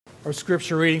Our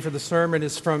scripture reading for the sermon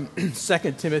is from 2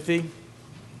 Timothy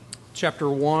chapter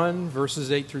 1,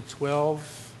 verses 8 through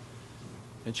 12,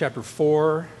 and chapter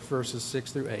 4, verses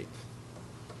 6 through 8.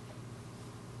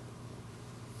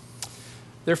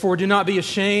 Therefore, do not be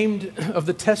ashamed of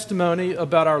the testimony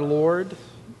about our Lord,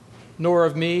 nor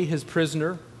of me, his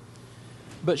prisoner,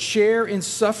 but share in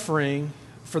suffering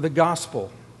for the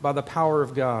gospel by the power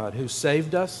of God, who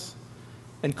saved us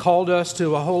and called us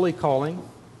to a holy calling,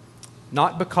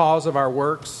 not because of our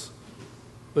works,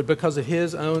 but because of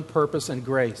his own purpose and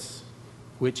grace,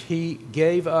 which he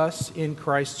gave us in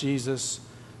Christ Jesus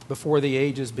before the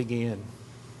ages began,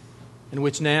 and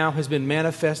which now has been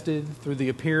manifested through the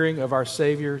appearing of our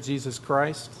Savior, Jesus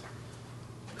Christ,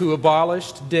 who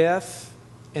abolished death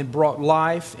and brought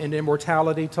life and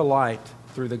immortality to light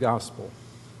through the gospel,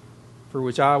 for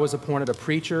which I was appointed a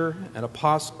preacher, an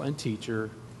apostle, and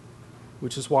teacher,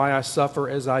 which is why I suffer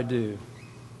as I do.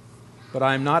 But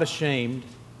I am not ashamed,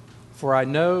 for I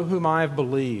know whom I have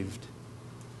believed,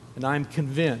 and I am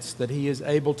convinced that he is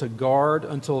able to guard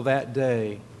until that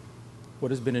day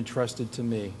what has been entrusted to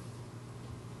me.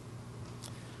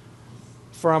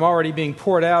 For I'm already being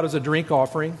poured out as a drink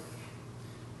offering,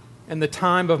 and the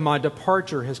time of my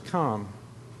departure has come.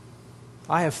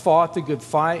 I have fought the good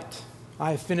fight.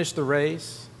 I have finished the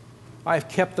race. I have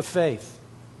kept the faith.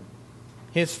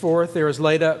 Henceforth there is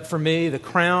laid up for me the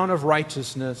crown of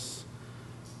righteousness,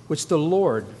 which the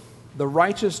Lord, the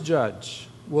righteous judge,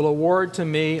 will award to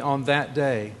me on that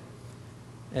day,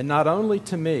 and not only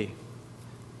to me,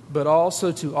 but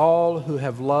also to all who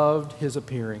have loved his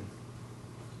appearing.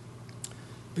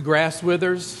 The grass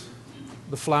withers,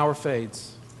 the flower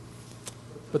fades,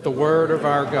 but the word of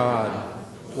our God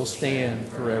will stand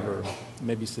forever. You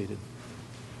may be seated.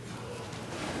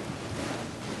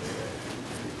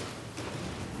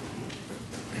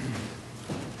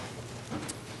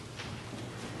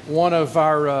 One of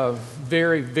our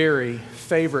very, very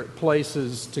favorite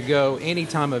places to go any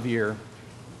time of year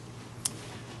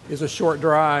is a short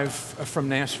drive from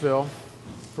Nashville,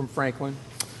 from Franklin,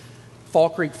 Fall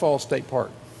Creek Falls State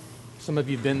Park. Some of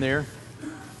you have been there.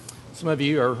 Some of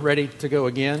you are ready to go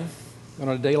again. And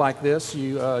on a day like this,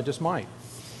 you just might.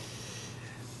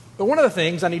 But one of the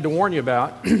things I need to warn you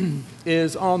about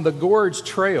is on the Gorge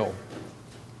Trail,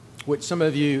 which some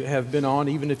of you have been on,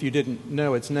 even if you didn't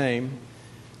know its name.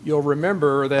 You'll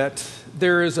remember that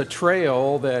there is a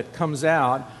trail that comes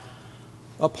out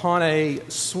upon a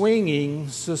swinging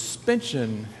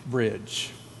suspension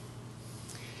bridge.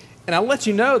 And I'll let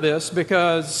you know this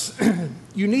because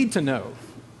you need to know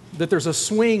that there's a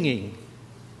swinging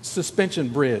suspension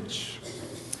bridge.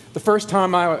 The first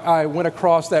time I went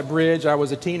across that bridge, I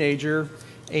was a teenager,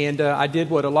 and I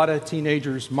did what a lot of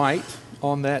teenagers might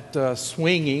on that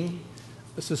swinging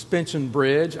suspension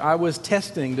bridge. I was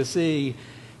testing to see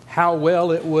how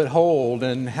well it would hold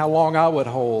and how long I would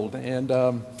hold. And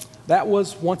that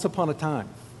was once upon a time.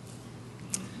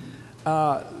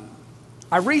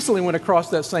 I recently went across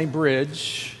that same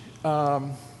bridge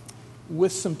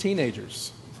with some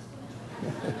teenagers.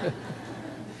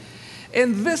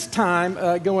 And this time,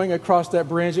 going across that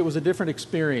bridge, it was a different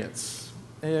experience.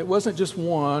 It wasn't just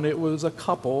one, it was a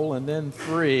couple and then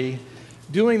three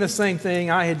doing the same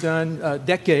thing I had done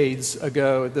decades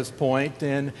ago at this point.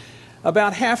 And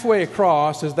about halfway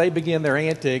across, as they begin their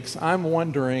antics, I'm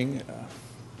wondering,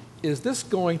 is this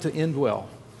going to end well?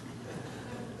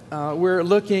 We're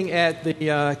looking at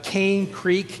the Cane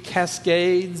Creek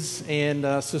Cascades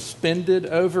and suspended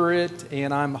over it,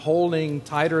 and I'm holding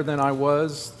tighter than I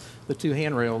was the two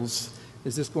handrails.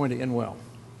 Is this going to end well?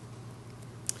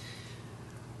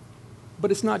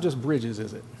 But it's not just bridges,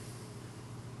 is it?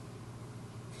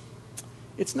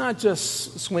 It's not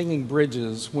just swinging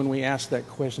bridges when we ask that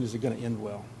question, is it going to end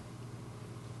well?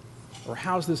 Or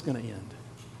how's this going to end?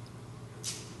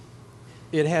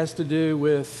 It has to do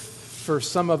with, for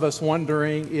some of us,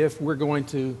 wondering if we're going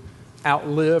to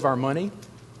outlive our money.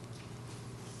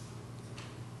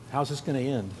 How's this going to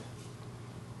end?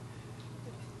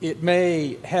 It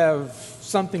may have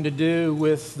something to do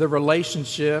with the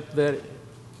relationship that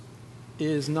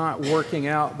is not working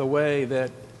out the way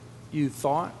that you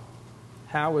thought.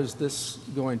 How is this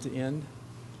going to end?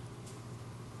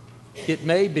 It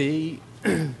may be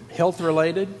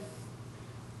health-related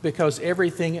because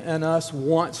everything in us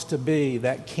wants to be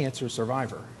that cancer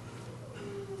survivor.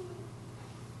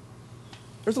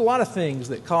 There's a lot of things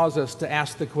that cause us to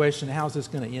ask the question, how's this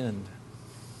going to end?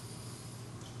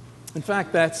 In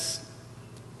fact, that's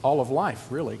all of life,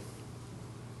 really.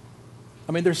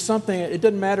 I mean, there's something, it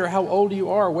doesn't matter how old you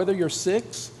are, whether you're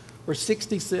 6 or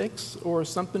 66 or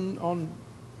something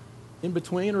in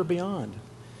between or beyond.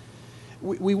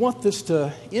 We want this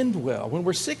to end well. When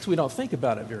we're 6, we don't think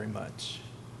about it very much.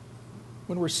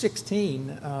 When we're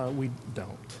 16, we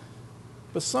don't.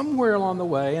 But somewhere along the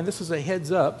way, and this is a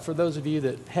heads up for those of you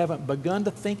that haven't begun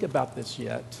to think about this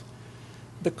yet,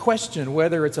 the question,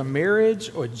 whether it's a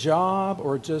marriage or a job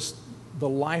or just the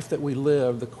life that we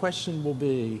live, the question will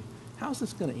be, how's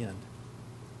this going to end?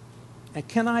 And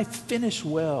can I finish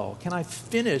well? Can I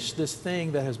finish this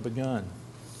thing that has begun?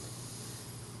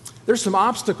 There's some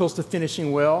obstacles to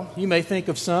finishing well. You may think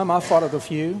of some. I've thought of a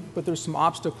few, but there's some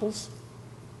obstacles.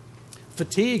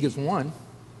 Fatigue is one.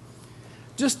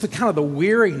 Just the kind of the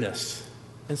weariness.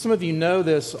 And some of you know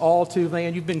this all too,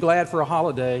 man. You've been glad for a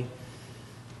holiday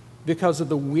because of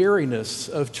the weariness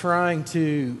of trying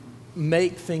to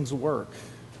make things work.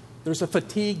 There's a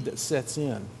fatigue that sets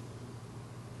in.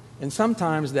 And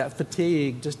sometimes that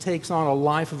fatigue just takes on a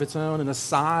life of its own and a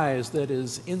size that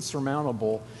is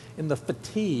insurmountable. And the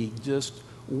fatigue just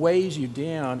weighs you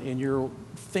down and you're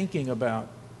thinking about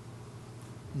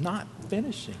not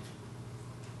finishing.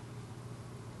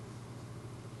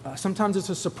 Sometimes it's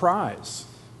a surprise.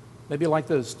 Maybe like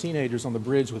those teenagers on the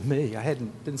bridge with me. I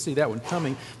didn't see that one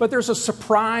coming. But there's a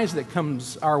surprise that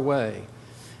comes our way.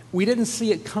 We didn't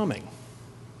see it coming.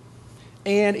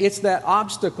 And it's that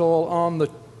obstacle on the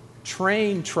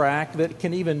train track that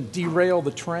can even derail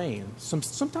the train.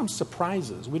 Sometimes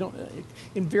surprises. We don't,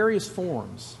 in various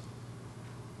forms.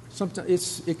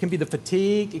 Sometimes it can be the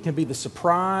fatigue. It can be the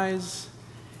surprise.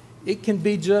 It can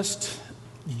be just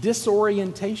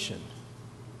disorientation,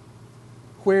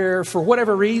 where for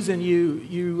whatever reason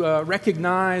you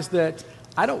recognize that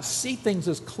I don't see things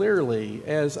as clearly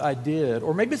as I did.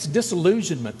 Or maybe it's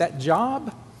disillusionment. That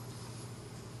job,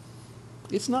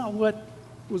 it's not what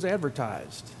was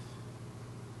advertised.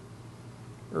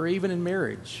 Or even in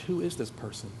marriage, who is this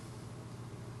person?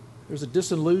 There's a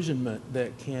disillusionment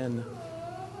that can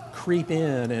creep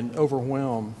in and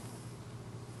overwhelm.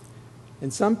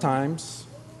 And sometimes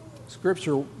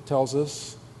Scripture tells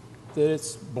us that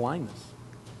it's blindness.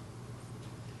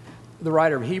 The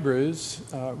writer of Hebrews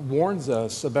warns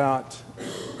us about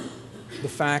the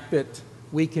fact that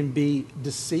we can be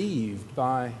deceived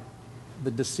by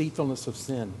the deceitfulness of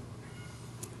sin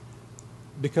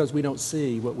because we don't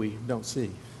see what we don't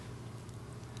see.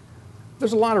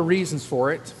 There's a lot of reasons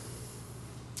for it.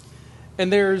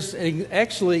 And there's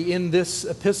actually in this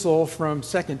epistle from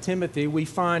 2 Timothy, we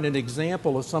find an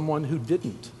example of someone who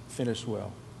didn't finish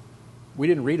well. We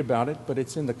didn't read about it, but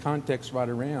it's in the context right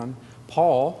around.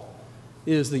 Paul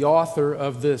is the author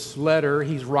of this letter.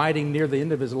 He's writing near the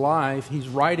end of his life. He's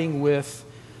writing with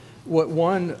what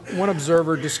one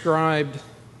observer described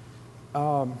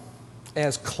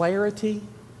as clarity,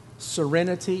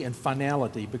 serenity, and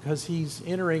finality, because he's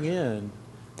entering in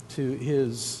to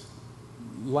his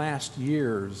last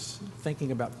years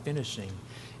thinking about finishing.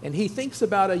 And he thinks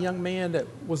about a young man that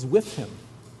was with him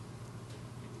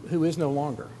who is no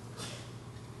longer.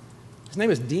 His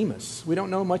name is Demas. We don't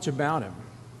know much about him,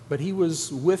 but he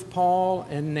was with Paul,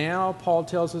 and now Paul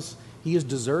tells us he has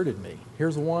deserted me.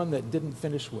 Here's one that didn't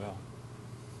finish well.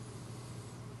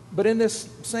 But in this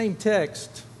same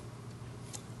text,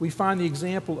 we find the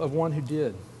example of one who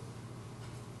did.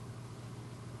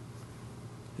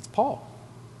 It's Paul.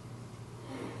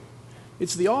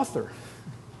 It's the author.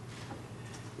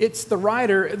 It's the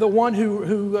writer, the one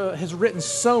who has written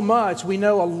so much. We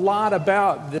know a lot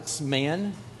about this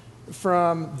man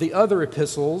from the other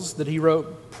epistles that he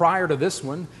wrote prior to this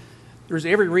one. There's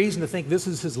every reason to think this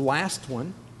is his last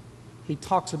one. He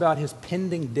talks about his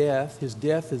pending death. His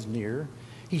death is near.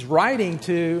 He's writing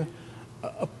to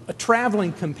a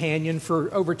traveling companion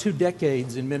for over 2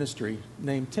 decades in ministry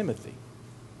named Timothy.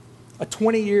 A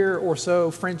 20-year or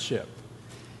so friendship.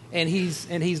 And he's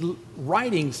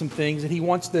writing some things that he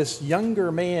wants this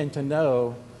younger man to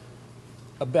know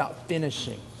about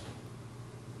finishing.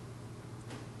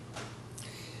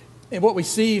 And what we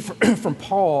see from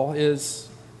Paul is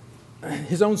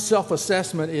his own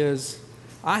self-assessment is,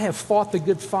 I have fought the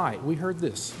good fight. We heard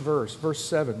this verse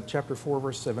 7, chapter 4,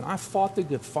 verse 7. I fought the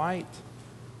good fight.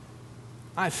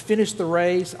 I've finished the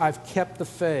race. I've kept the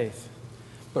faith.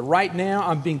 But right now,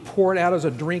 I'm being poured out as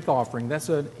a drink offering. That's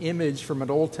an image from an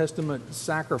Old Testament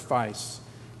sacrifice.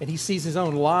 And he sees his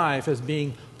own life as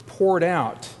being poured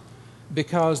out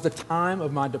because the time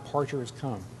of my departure has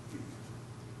come.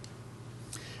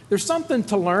 There's something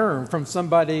to learn from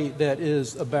somebody that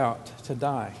is about to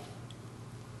die.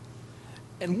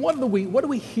 And what do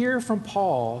we hear from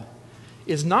Paul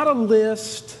is not a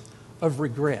list of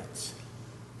regrets.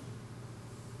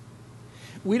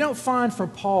 We don't find from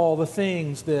Paul the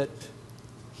things that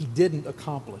he didn't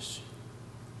accomplish.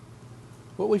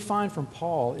 What we find from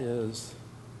Paul is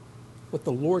what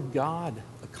the Lord God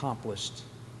accomplished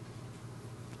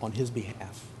on his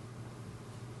behalf.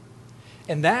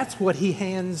 And that's what he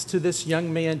hands to this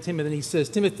young man, Timothy. And he says,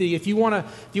 Timothy, if you want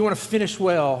to finish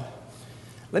well,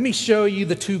 let me show you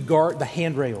the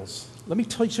handrails. Let me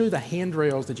show you the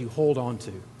handrails that you hold on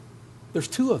to. There's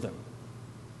two of them.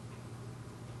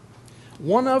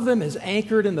 One of them is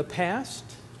anchored in the past.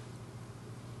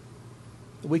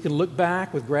 We can look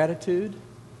back with gratitude.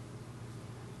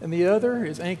 And the other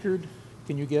is anchored,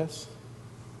 can you guess?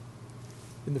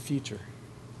 In the future.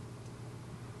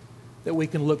 That we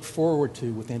can look forward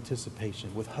to with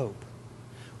anticipation, with hope.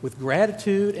 With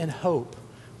gratitude and hope,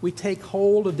 we take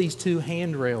hold of these two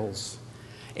handrails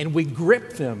and we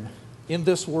grip them in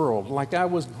this world like I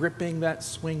was gripping that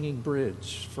swinging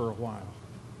bridge for a while.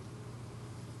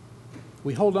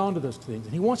 We hold on to those things.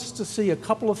 And he wants us to see a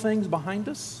couple of things behind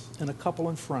us and a couple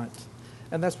in front.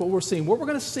 And that's what we're seeing. What we're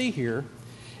going to see here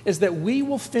is that we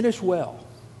will finish well.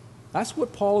 That's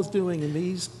what Paul is doing in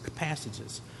these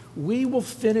passages. We will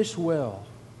finish well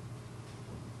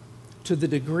to the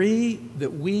degree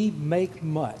that we make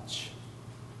much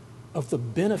of the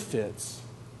benefits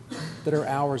that are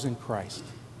ours in Christ.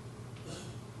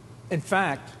 In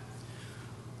fact,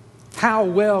 how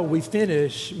well we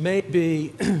finish may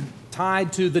be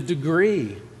tied to the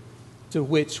degree to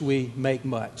which we make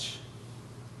much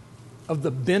of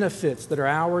the benefits that are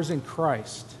ours in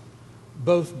Christ,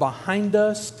 both behind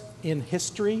us in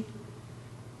history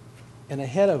and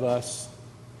ahead of us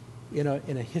in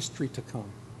a history to come.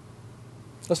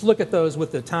 Let's look at those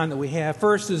with the time that we have.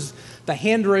 First is the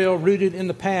handrail rooted in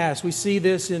the past. We see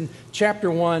this in chapter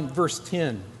 1, verse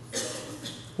 10,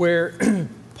 where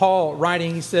Paul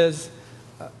writing, he says,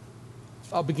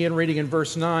 I'll begin reading in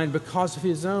verse 9, because of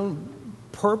his own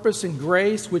purpose and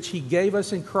grace which he gave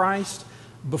us in Christ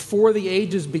before the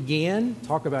ages began,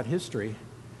 talk about history,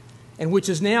 and which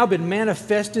has now been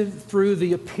manifested through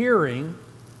the appearing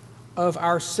of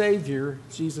our Savior,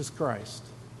 Jesus Christ.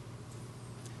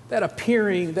 That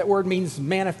appearing, that word means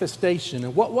manifestation.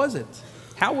 And what was it?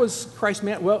 How was Christ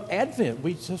well, Advent.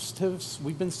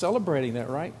 We've been celebrating that,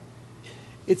 right?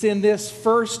 It's in this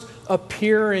first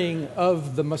appearing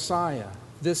of the Messiah,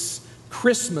 this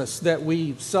Christmas that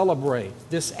we celebrate,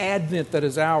 this Advent that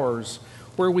is ours,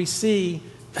 where we see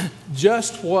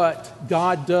just what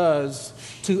God does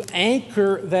to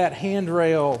anchor that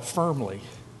handrail firmly.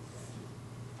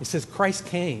 It says Christ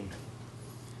came,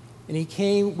 and he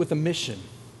came with a mission,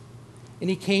 and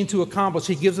he came to accomplish.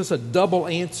 He gives us a double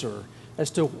answer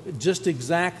as to just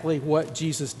exactly what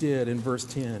Jesus did in verse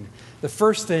 10. The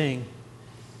first thing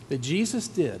that Jesus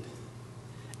did,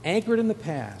 anchored in the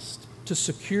past to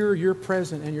secure your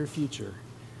present and your future,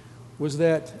 was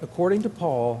that, according to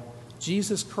Paul,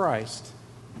 Jesus Christ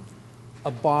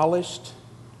abolished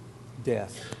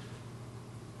death.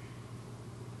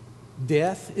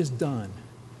 Death is done.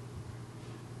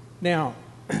 Now,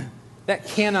 that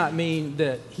cannot mean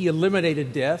that he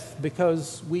eliminated death,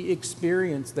 because we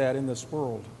experience that in this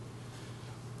world.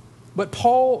 But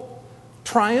Paul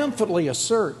triumphantly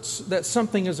asserts that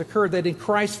something has occurred, that in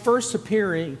Christ's first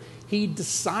appearing, he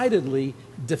decidedly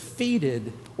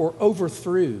defeated or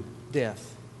overthrew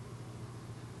death.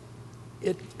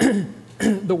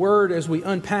 The word, as we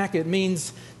unpack it,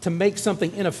 means to make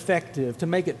something ineffective, to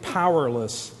make it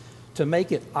powerless, to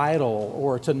make it idle,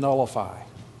 or to nullify.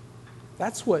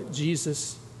 That's what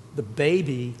Jesus, the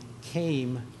baby,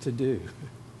 came to do.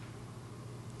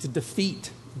 To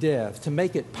defeat death, to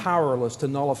make it powerless, to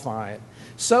nullify it.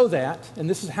 So that, and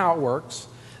this is how it works,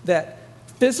 that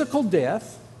physical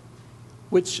death,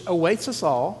 which awaits us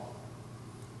all,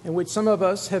 and which some of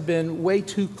us have been way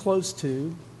too close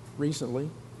to recently,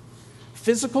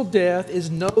 physical death is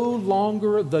no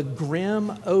longer the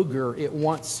grim ogre it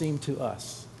once seemed to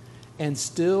us, and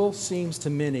still seems to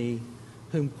many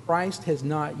whom Christ has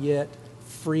not yet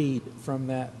freed from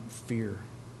that fear.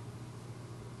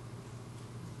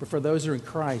 But for those who are in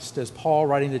Christ, as Paul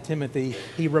writing to Timothy,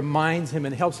 he reminds him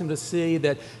and helps him to see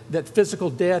that physical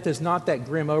death is not that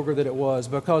grim ogre that it was,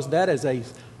 because that is a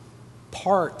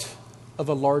part of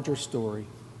a larger story.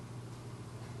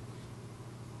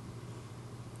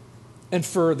 And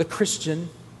for the Christian,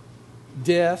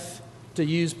 death, to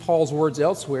use Paul's words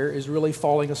elsewhere, is really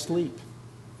falling asleep.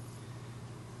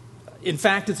 In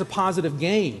fact, it's a positive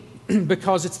gain,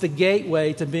 because it's the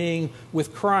gateway to being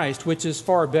with Christ, which is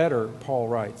far better, Paul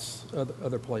writes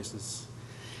other places.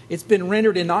 It's been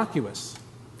rendered innocuous.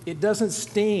 It doesn't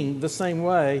sting the same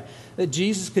way that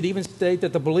Jesus could even state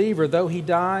that the believer, though he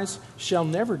dies, shall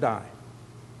never die.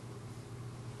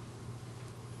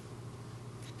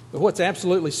 But what's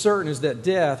absolutely certain is that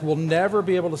death will never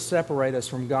be able to separate us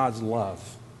from God's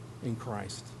love in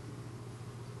Christ.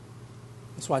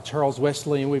 That's why Charles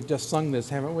Wesley, and we've just sung this,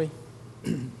 haven't we?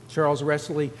 Charles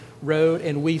Wesley wrote,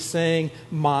 and we sing,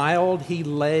 mild he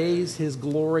lays his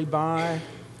glory by,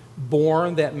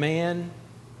 born that man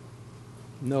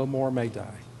no more may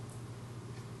die.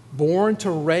 Born to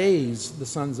raise the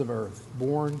sons of earth,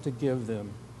 born to give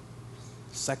them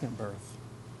second birth.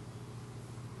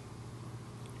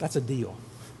 That's a deal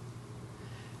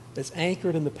that's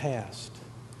anchored in the past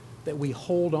that we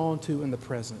hold on to in the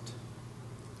present.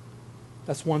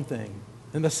 That's one thing.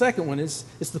 And the second one is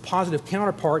the positive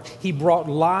counterpart. He brought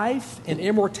life and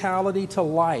immortality to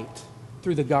light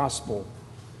through the gospel,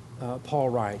 Paul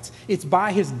writes. It's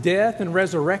by his death and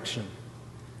resurrection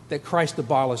that Christ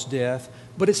abolished death,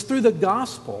 but it's through the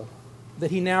gospel that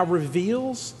he now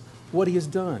reveals what he has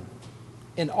done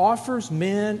and offers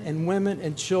men and women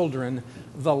and children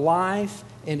the life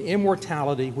and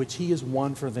immortality which he has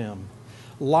won for them.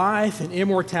 Life and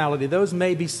immortality, those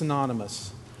may be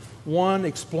synonymous, one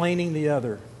explaining the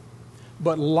other,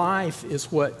 but life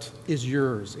is what is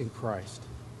yours in Christ.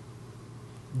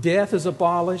 Death is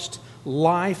abolished,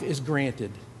 life is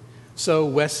granted. So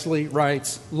Wesley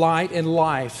writes, light and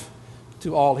life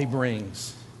to all he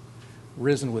brings,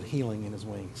 risen with healing in his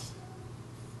wings.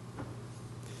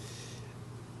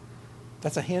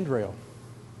 That's a handrail.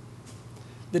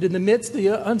 That in the midst of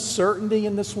the uncertainty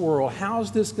in this world,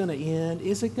 how's this going to end?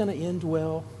 Is it going to end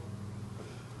well?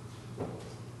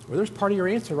 Well, there's part of your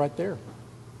answer right there.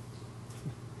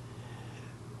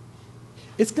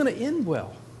 It's going to end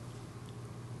well.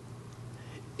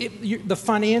 The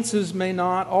finances may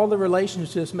not, all the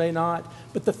relationships may not,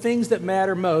 but the things that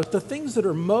matter most, the things that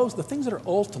are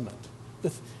ultimate.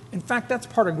 In fact, that's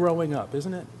part of growing up,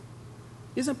 isn't it?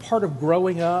 Isn't part of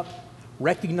growing up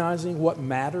recognizing what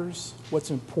matters, what's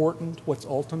important, what's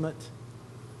ultimate?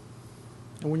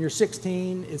 And when you're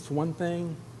 16, it's one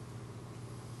thing.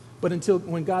 But until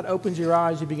when God opens your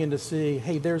eyes, you begin to see,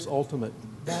 hey, there's ultimate.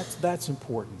 That's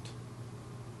important.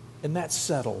 And that's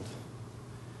settled.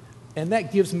 And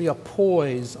that gives me a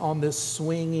poise on this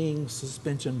swinging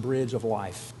suspension bridge of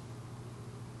life.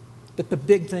 That the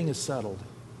big thing is settled.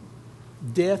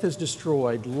 Death is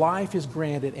destroyed, life is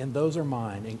granted, and those are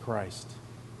mine in Christ.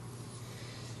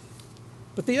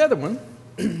 But the other one,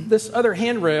 this other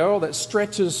handrail that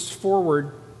stretches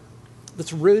forward,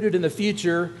 that's rooted in the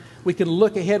future, we can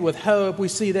look ahead with hope. We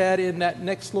see that in that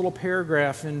next little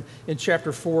paragraph in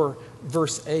chapter 4,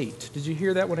 verse 8. Did you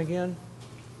hear that one again?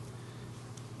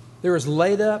 There is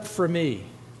laid up for me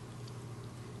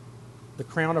the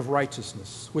crown of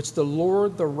righteousness, which the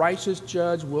Lord, the righteous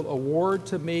judge, will award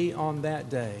to me on that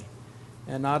day.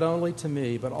 And not only to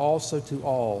me, but also to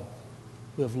all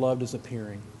who have loved his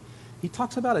appearing. He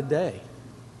talks about a day.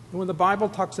 And when the Bible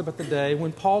talks about the day,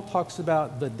 when Paul talks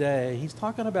about the day, he's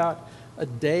talking about a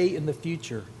day in the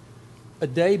future, a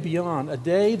day beyond, a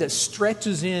day that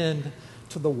stretches in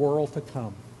to the world to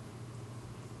come.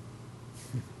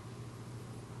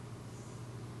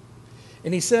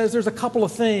 And he says there's a couple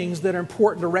of things that are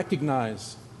important to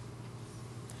recognize.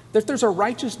 That there's a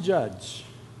righteous judge.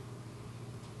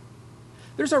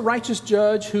 There's a righteous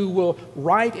judge who will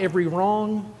right every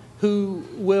wrong, who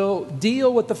will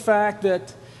deal with the fact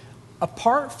that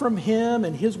apart from him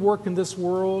and his work in this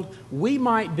world, we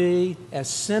might be as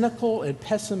cynical and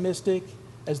pessimistic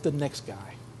as the next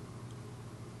guy.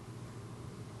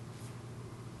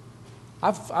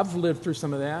 I've lived through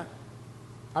some of that.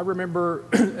 I remember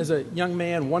as a young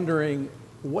man wondering,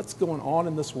 what's going on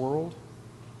in this world?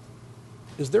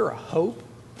 Is there a hope?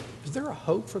 Is there a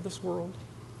hope for this world?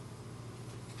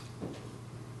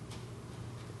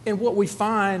 And what we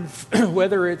find,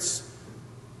 whether it's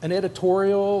an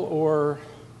editorial or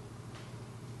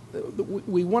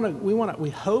we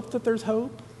hope that there's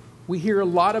hope. We hear a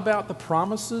lot about the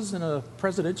promises in a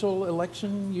presidential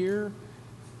election year.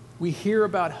 We hear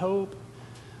about hope,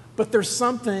 but there's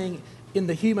something in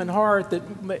the human heart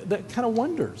that kind of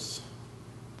wonders.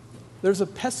 There's a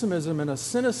pessimism and a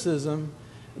cynicism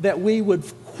that we would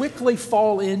quickly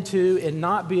fall into and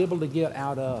not be able to get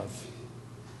out of.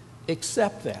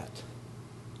 Except that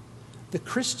the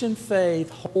Christian faith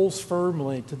holds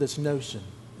firmly to this notion,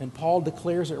 and Paul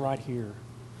declares it right here,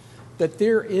 that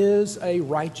there is a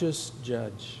righteous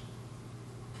judge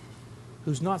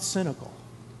who's not cynical,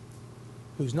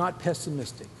 who's not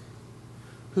pessimistic,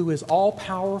 who is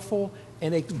all-powerful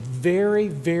and very,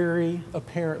 very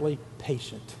apparently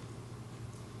patient,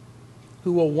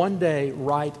 who will one day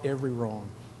right every wrong,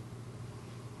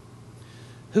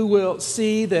 who will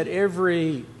see that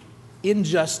every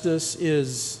injustice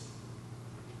is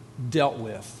dealt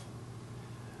with,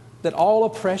 that all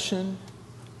oppression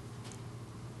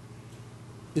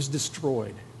is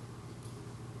destroyed.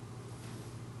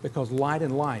 because light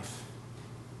and life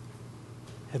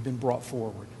have been brought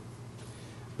forward.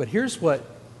 But here's what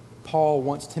Paul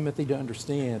wants Timothy to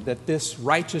understand, that this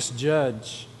righteous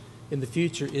judge in the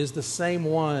future is the same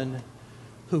one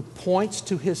who points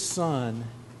to his Son,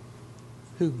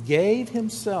 who gave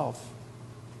himself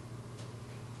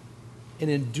and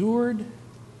endured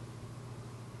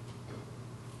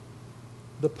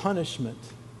the punishment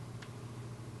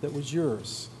that was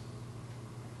yours.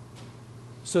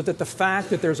 So that the fact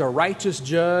that there's a righteous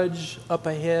judge up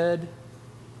ahead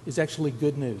is actually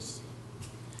good news.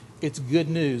 It's good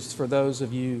news for those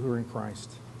of you who are in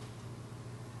Christ.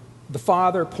 The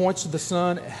Father points to the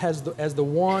Son as the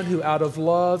one who out of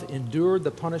love endured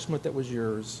the punishment that was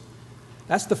yours.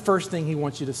 That's the first thing he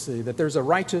wants you to see, that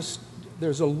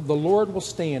the Lord will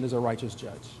stand as a righteous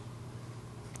judge.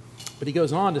 But he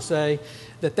goes on to say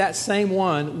that same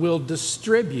one will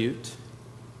distribute,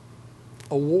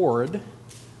 award,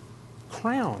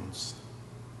 crowns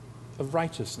of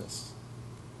righteousness.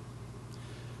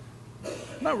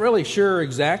 I'm not really sure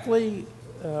exactly.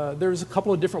 There's a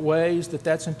couple of different ways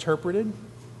that's interpreted.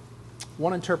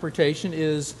 One interpretation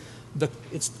is that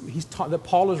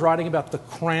Paul is writing about the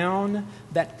crown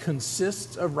that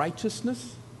consists of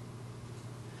righteousness,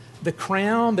 the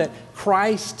crown that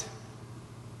Christ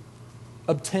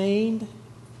obtained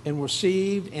and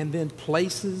received and then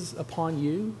places upon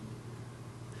you.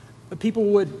 But people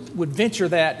would venture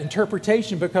that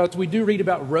interpretation because we do read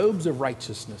about robes of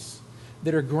righteousness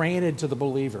that are granted to the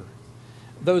believer.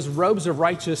 Those robes of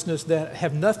righteousness that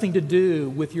have nothing to do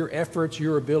with your efforts,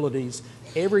 your abilities,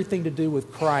 everything to do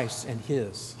with Christ and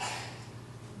His.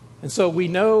 And so we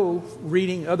know,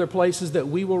 reading other places, that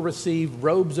we will receive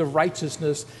robes of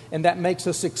righteousness, and that makes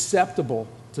us acceptable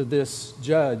to this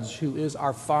judge who is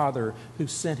our Father, who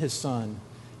sent His Son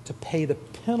to pay the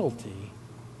penalty,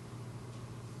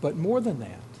 but more than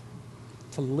that,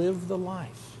 to live the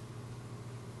life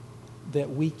that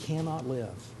we cannot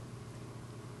live.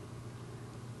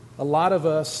 A lot of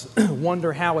us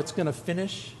wonder how it's going to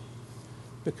finish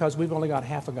because we've only got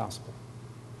half a gospel.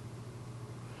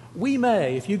 We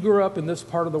may, if you grew up in this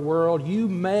part of the world, you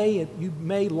may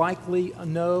likely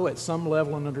know at some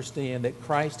level and understand that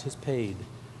Christ has paid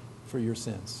for your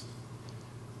sins.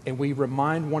 And we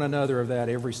remind one another of that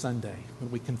every Sunday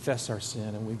when we confess our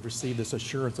sin and we receive this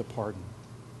assurance of pardon.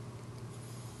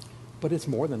 But it's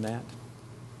more than that.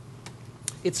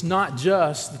 It's not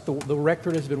just that the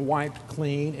record has been wiped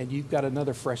clean and you've got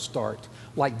another fresh start,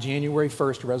 like January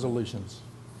 1st resolutions.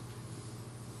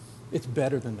 It's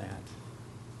better than that.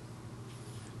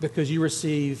 Because you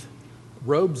receive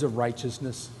robes of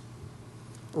righteousness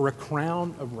or a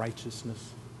crown of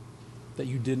righteousness that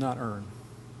you did not earn.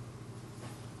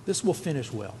 This will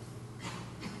finish well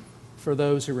for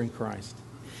those who are in Christ.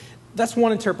 That's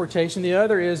one interpretation. The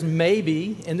other is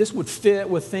maybe, and this would fit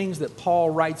with things that Paul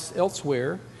writes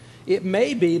elsewhere, it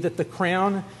may be that the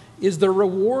crown is the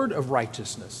reward of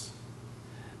righteousness.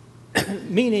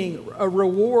 Meaning a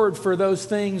reward for those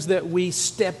things that we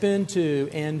step into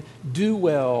and do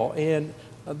well, and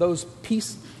those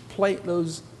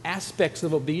aspects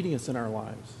of obedience in our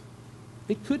lives.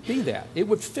 It could be that. It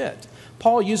would fit.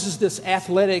 Paul uses this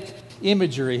athletic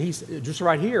imagery. He's just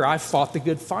right here. I've fought the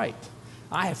good fight.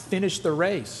 I have finished the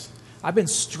race. I've been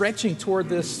stretching toward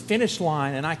this finish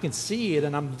line, and I can see it,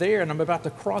 and I'm there, and I'm about to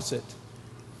cross it.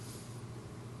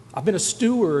 I've been a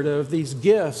steward of these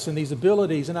gifts and these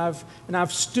abilities, and I've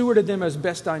stewarded them as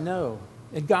best I know.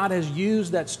 And God has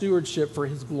used that stewardship for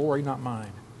His glory, not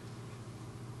mine.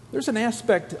 There's an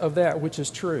aspect of that which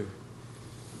is true.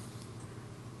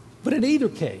 But in either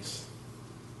case,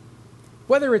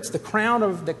 whether it's the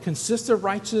crown that consists of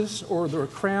righteousness or the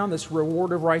crown that's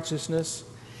reward of righteousness,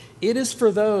 it is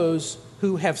for those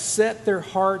who have set their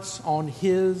hearts on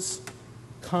His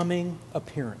coming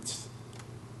appearance.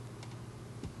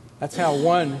 That's how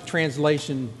one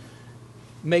translation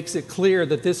makes it clear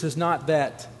that this is not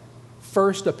that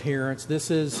first appearance. This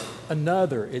is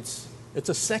another. It's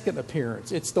a second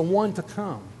appearance. It's the one to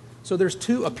come. So there's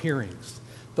two appearings.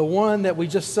 The one that we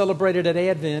just celebrated at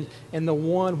Advent and the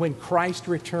one when Christ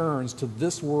returns to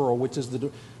this world, which is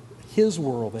His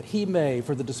world that He made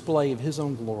for the display of His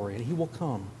own glory. And He will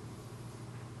come.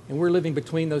 And we're living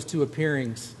between those two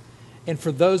appearings. And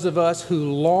for those of us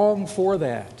who long for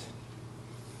that,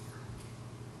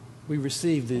 we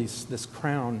receive this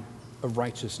crown of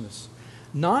righteousness.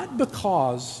 Not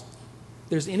because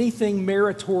there's anything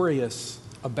meritorious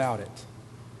about it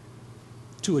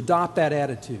to adopt that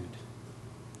attitude,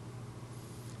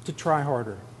 to try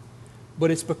harder,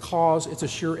 but it's because it's a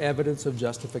sure evidence of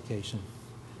justification.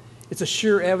 It's a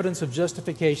sure evidence of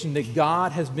justification that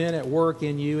God has been at work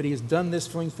in you and He has done this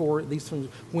thing for these things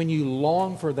when you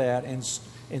long for that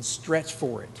and stretch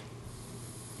for it.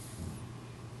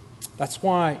 That's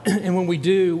why, and when we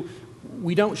do,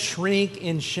 we don't shrink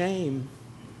in shame,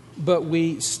 but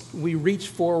we reach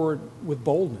forward with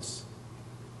boldness.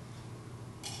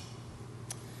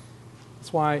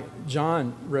 That's why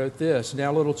John wrote this,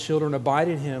 "Now little children, abide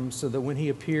in Him, so that when He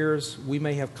appears, we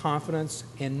may have confidence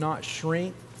and not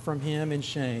shrink from Him in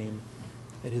shame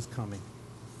at His coming."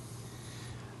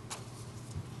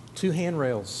 2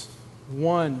 handrails,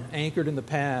 one anchored in the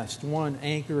past, one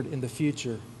anchored in the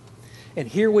future. And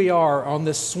here we are on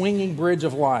this swinging bridge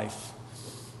of life.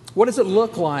 What does it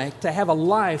look like to have a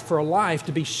life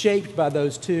to be shaped by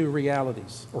those 2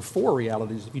 realities, or 4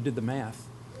 realities if you did the math?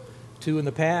 2 in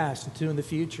the past and 2 in the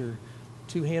future,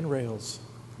 2 handrails.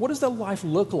 What does that life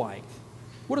look like?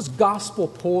 What does gospel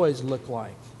poise look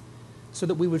like so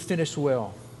that we would finish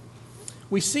well?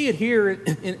 We see it here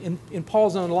in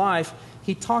Paul's own life.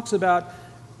 He talks about,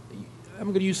 I'm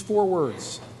going to use 4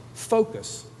 words: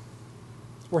 focus,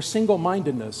 or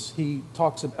single-mindedness. He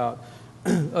talks about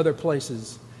other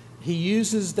places. He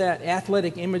uses that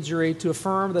athletic imagery to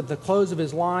affirm that at the close of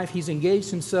his life, he's engaged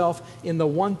himself in the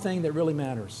one thing that really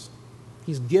matters.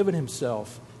 He's given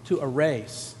himself to a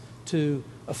race, to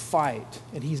a fight,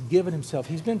 and he's given himself.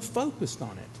 He's been focused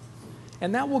on it.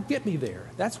 And that will get me there.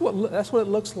 That's what it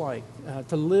looks like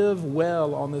to live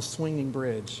well on this swinging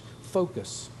bridge.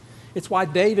 Focus. It's why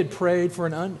David prayed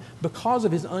because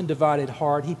of his undivided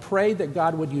heart, he prayed that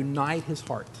God would unite his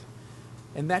heart.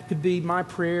 And that could be my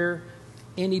prayer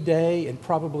any day and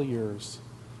probably yours.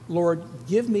 Lord,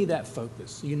 give me that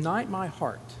focus. Unite my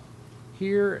heart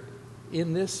here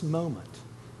in this moment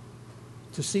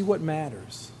to see what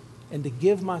matters and to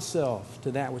give myself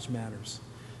to that which matters.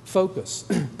 Focus,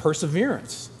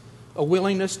 perseverance, a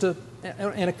willingness to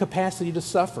and a capacity to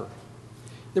suffer.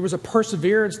 There was a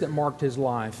perseverance that marked his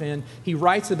life, and he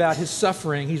writes about his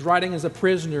suffering. He's writing as a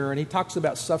prisoner, and he talks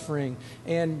about suffering,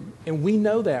 and we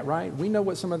know that, right? We know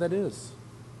what some of that is.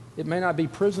 It may not be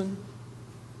prison,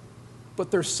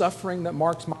 but there's suffering that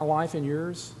marks my life and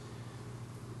yours.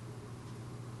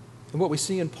 And what we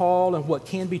see in Paul and what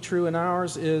can be true in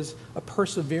ours is a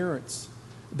perseverance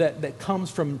that comes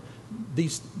from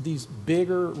these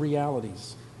bigger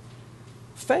realities.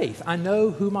 Faith, I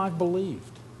know whom I've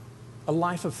believed. A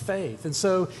life of faith. And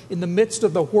so in the midst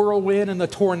of the whirlwind and the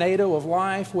tornado of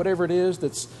life, whatever it is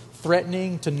that's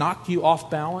threatening to knock you off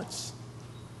balance,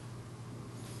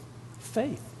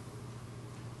 faith.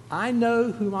 I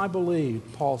know whom I believe,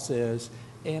 Paul says,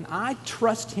 and I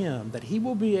trust Him that He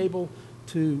will be able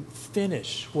to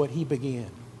finish what He began.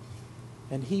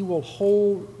 And He will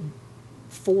hold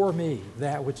for me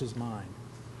that which is mine.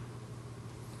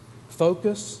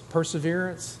 Focus,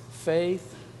 perseverance,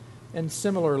 faith, and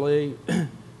similarly,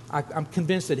 I'm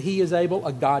convinced that He is able,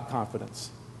 a God confidence.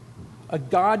 A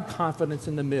God confidence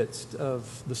in the midst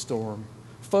of the storm.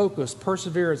 Focus,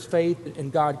 perseverance, faith,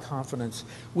 and God confidence.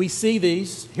 We see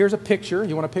these. Here's a picture.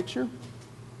 You want a picture?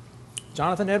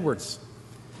 Jonathan Edwards.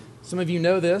 Some of you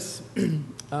know this.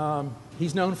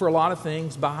 He's known for a lot of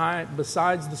things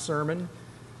besides the sermon,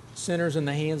 Sinners in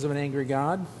the Hands of an Angry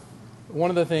God. One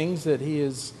of the things that he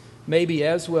is maybe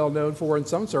as well known for in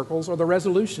some circles are the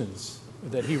resolutions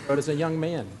that he wrote as a young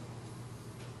man.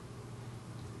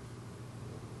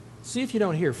 See if you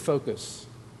don't hear focus,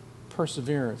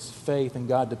 perseverance, faith, and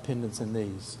God dependence in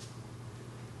these.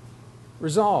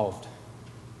 Resolved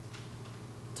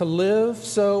to live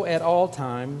so at all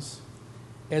times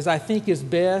as I think is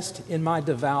best in my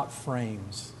devout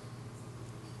frames,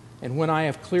 and when I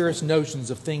have clearest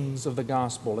notions of things of the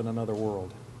gospel in another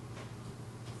world.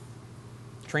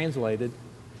 Translated,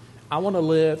 I want to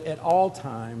live at all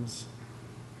times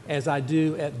as I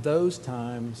do at those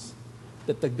times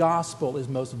that the gospel is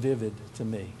most vivid to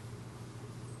me.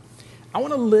 I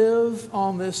want to live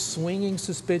on this swinging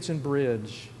suspension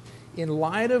bridge in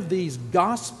light of these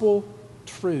gospel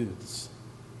truths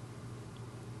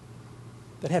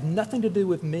that have nothing to do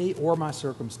with me or my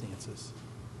circumstances,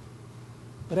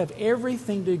 but have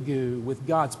everything to do with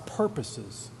God's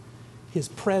purposes, His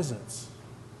presence,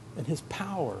 and His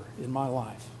power in my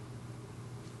life.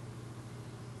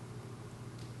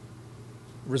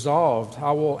 Resolved,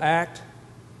 I will act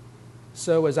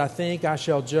so as I think I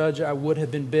shall judge I would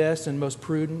have been best and most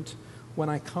prudent when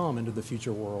I come into the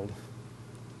future world.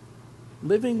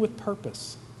 Living with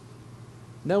purpose,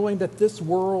 knowing that this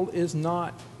world is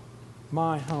not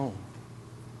my home,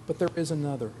 but there is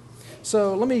another.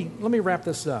 So let me wrap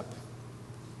this up.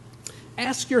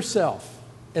 Ask yourself,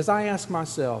 as I ask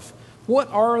myself, what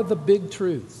are the big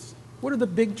truths What are the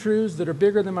big truths that are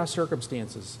bigger than my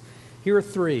circumstances? Here are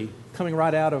three coming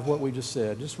right out of what we just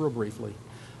said, just real briefly.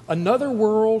 Another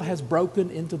world has broken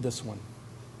into this one.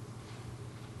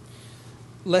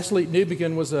 Lesslie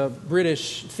Newbigin was a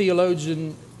British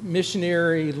theologian,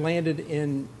 missionary, landed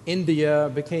in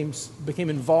India, became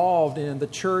involved in the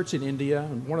church in India,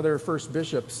 and one of their first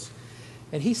bishops.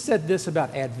 And he said this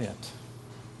about Advent.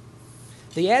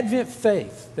 The Advent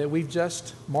faith that we've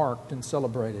just marked and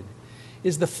celebrated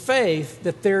is the faith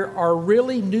that there are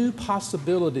really new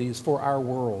possibilities for our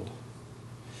world.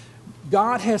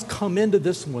 God has come into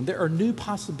this one. There are new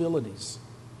possibilities.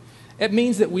 It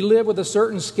means that we live with a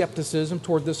certain skepticism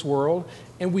toward this world,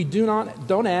 and we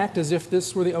don't act as if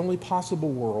this were the only possible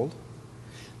world.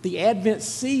 The Advent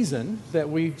season that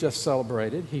we've just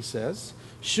celebrated, he says,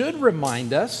 should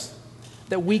remind us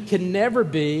that we can never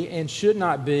be and should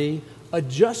not be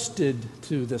adjusted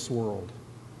to this world,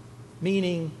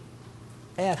 meaning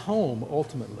at home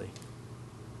ultimately.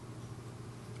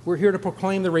 We're here to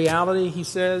proclaim the reality, he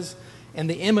says, and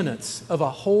the imminence of a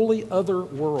wholly other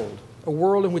world, a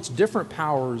world in which different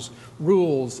powers,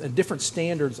 rules, and different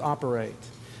standards operate,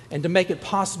 and to make it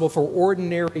possible for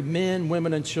ordinary men,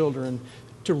 women, and children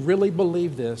to really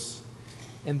believe this,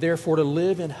 and therefore to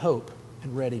live in hope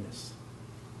and readiness.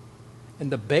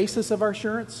 And the basis of our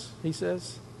assurance, he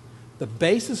says, the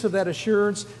basis of that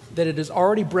assurance that it is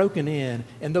already broken in,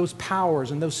 and those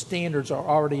powers and those standards are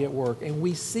already at work. And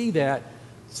we see that,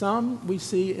 some we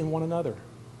see in one another.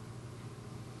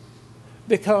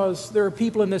 Because there are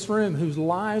people in this room whose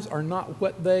lives are not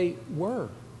what they were.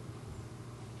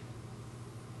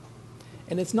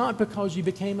 And it's not because you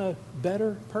became a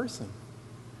better person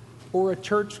or a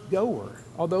church goer,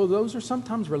 although those are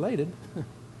sometimes related.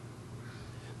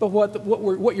 But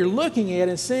what you're looking at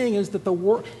and seeing is that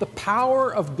the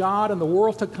power of God and the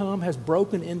world to come has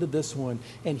broken into this one.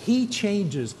 And He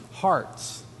changes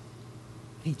hearts.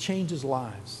 He changes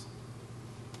lives.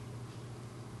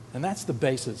 And that's the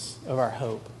basis of our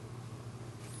hope.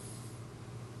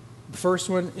 The first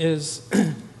one is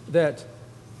that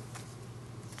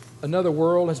another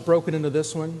world has broken into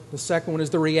this one. The second one is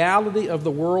the reality of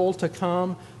the world to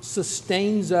come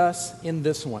sustains us in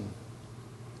this one.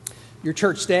 Your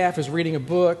church staff is reading a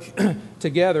book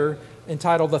together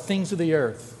entitled The Things of the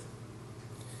Earth,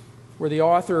 where the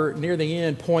author near the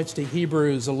end points to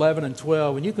Hebrews 11 and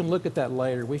 12. And you can look at that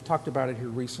later. We've talked about it here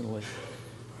recently.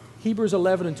 Hebrews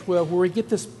 11 and 12, where we get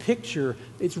this picture.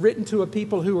 It's written to a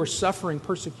people who are suffering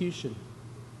persecution.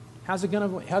 How's it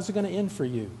going to end for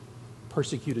you,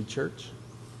 persecuted church?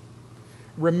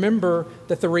 Remember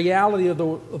that the reality of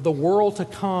the world to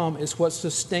come is what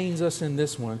sustains us in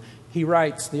this one. He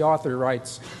writes, the author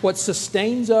writes, what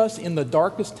sustains us in the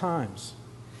darkest times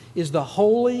is the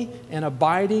holy and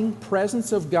abiding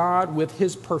presence of God with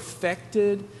His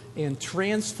perfected and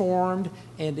transformed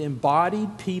and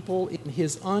embodied people in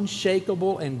His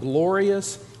unshakable and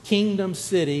glorious kingdom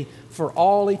city for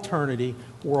all eternity,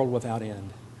 world without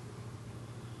end.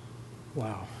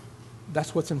 Wow.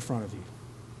 That's what's in front of you.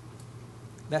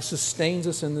 That sustains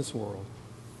us in this world.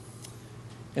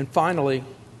 And finally,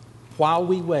 while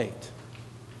we wait,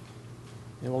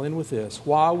 and we'll end with this,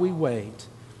 while we wait,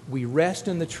 we rest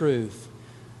in the truth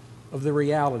of the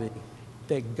reality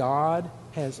that God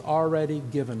has already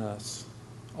given us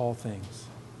all things.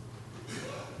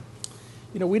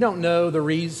 You know, we don't know the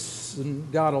reason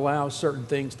God allows certain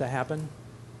things to happen,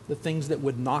 the things that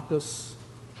would knock us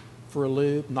for a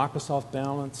loop, knock us off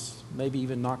balance, maybe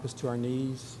even knock us to our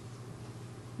knees.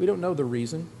 We don't know the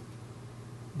reason,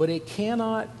 but it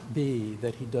cannot be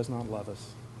that He does not love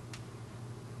us.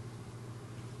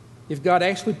 If God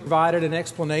actually provided an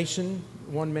explanation,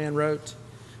 one man wrote,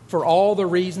 for all the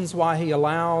reasons why He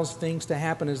allows things to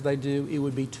happen as they do, it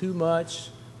would be too much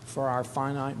for our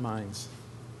finite minds.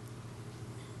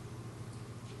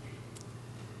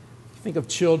 Think of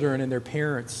children and their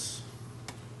parents.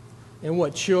 And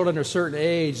what children at a certain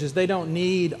age is they don't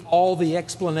need all the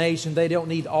explanation. They don't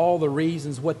need all the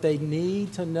reasons. What they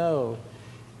need to know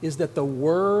is that the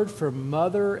word from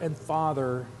mother and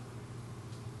father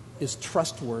is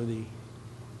trustworthy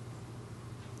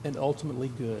and ultimately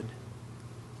good.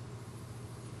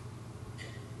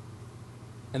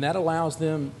 And that allows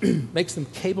them, makes them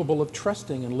capable of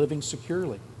trusting and living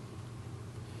securely.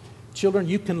 Children,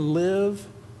 you can live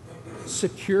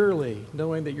securely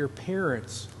knowing that your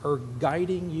parents are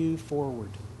guiding you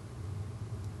forward.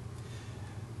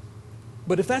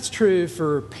 But if that's true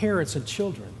for parents and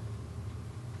children,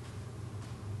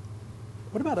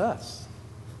 what about us?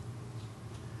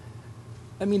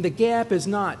 I mean, the gap is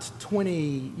not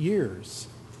 20 years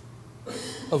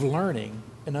of learning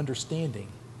and understanding.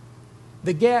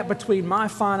 The gap between my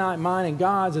finite mind and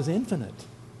God's is infinite.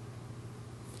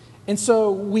 And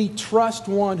so we trust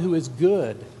one who is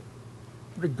good,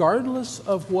 regardless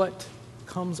of what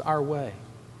comes our way.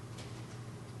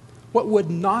 What would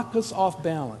knock us off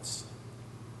balance?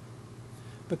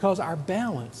 Because our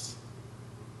balance,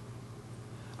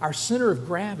 our center of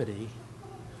gravity,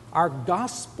 our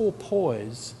gospel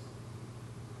poise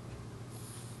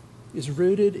is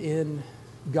rooted in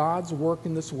God's work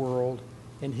in this world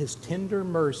and His tender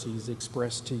mercies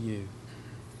expressed to you.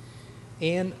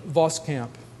 Anne Voskamp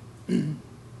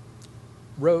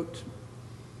wrote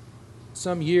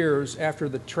some years after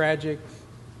the tragic,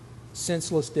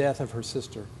 senseless death of her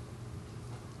sister.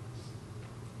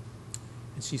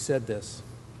 And she said this: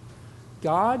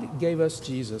 God gave us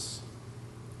Jesus.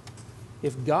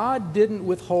 If God didn't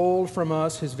withhold from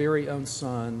us His very own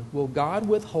Son, will God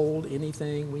withhold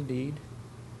anything we need?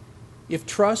 If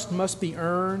trust must be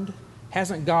earned,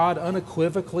 hasn't God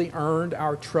unequivocally earned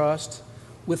our trust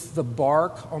with the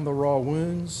bark on the raw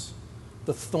wounds,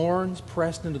 the thorns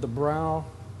pressed into the brow,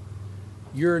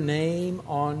 your name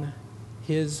on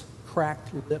His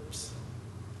cracked lips?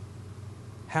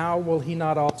 How will He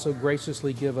not also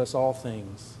graciously give us all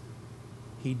things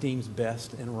He deems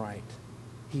best and right?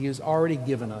 He has already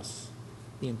given us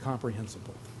the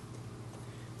incomprehensible.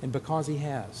 And because He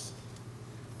has,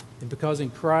 and because in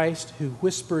Christ, who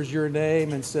whispers your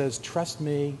name and says, trust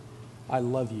me, I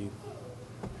love you,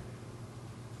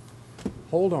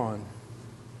 hold on.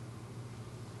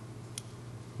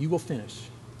 You will finish.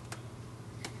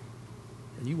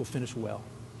 And you will finish well.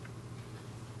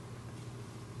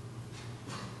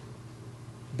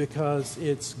 Because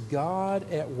it's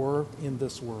God at work in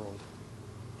this world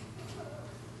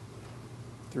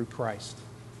through Christ,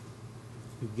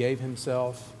 who gave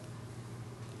Himself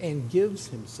and gives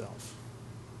Himself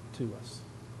to us.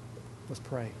 Let's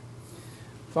pray.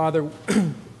 Father,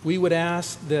 we would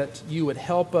ask that you would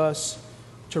help us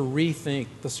to rethink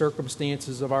the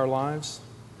circumstances of our lives,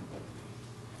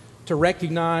 to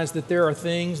recognize that there are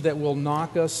things that will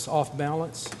knock us off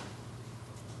balance,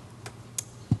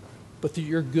 but through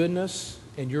your goodness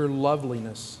and your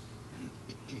loveliness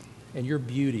and your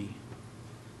beauty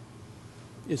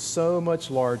is so much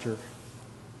larger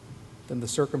than the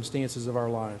circumstances of our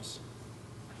lives.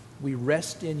 We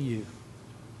rest in you.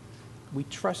 We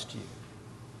trust you.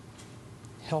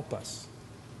 Help us.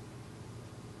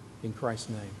 In Christ's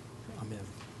name, amen.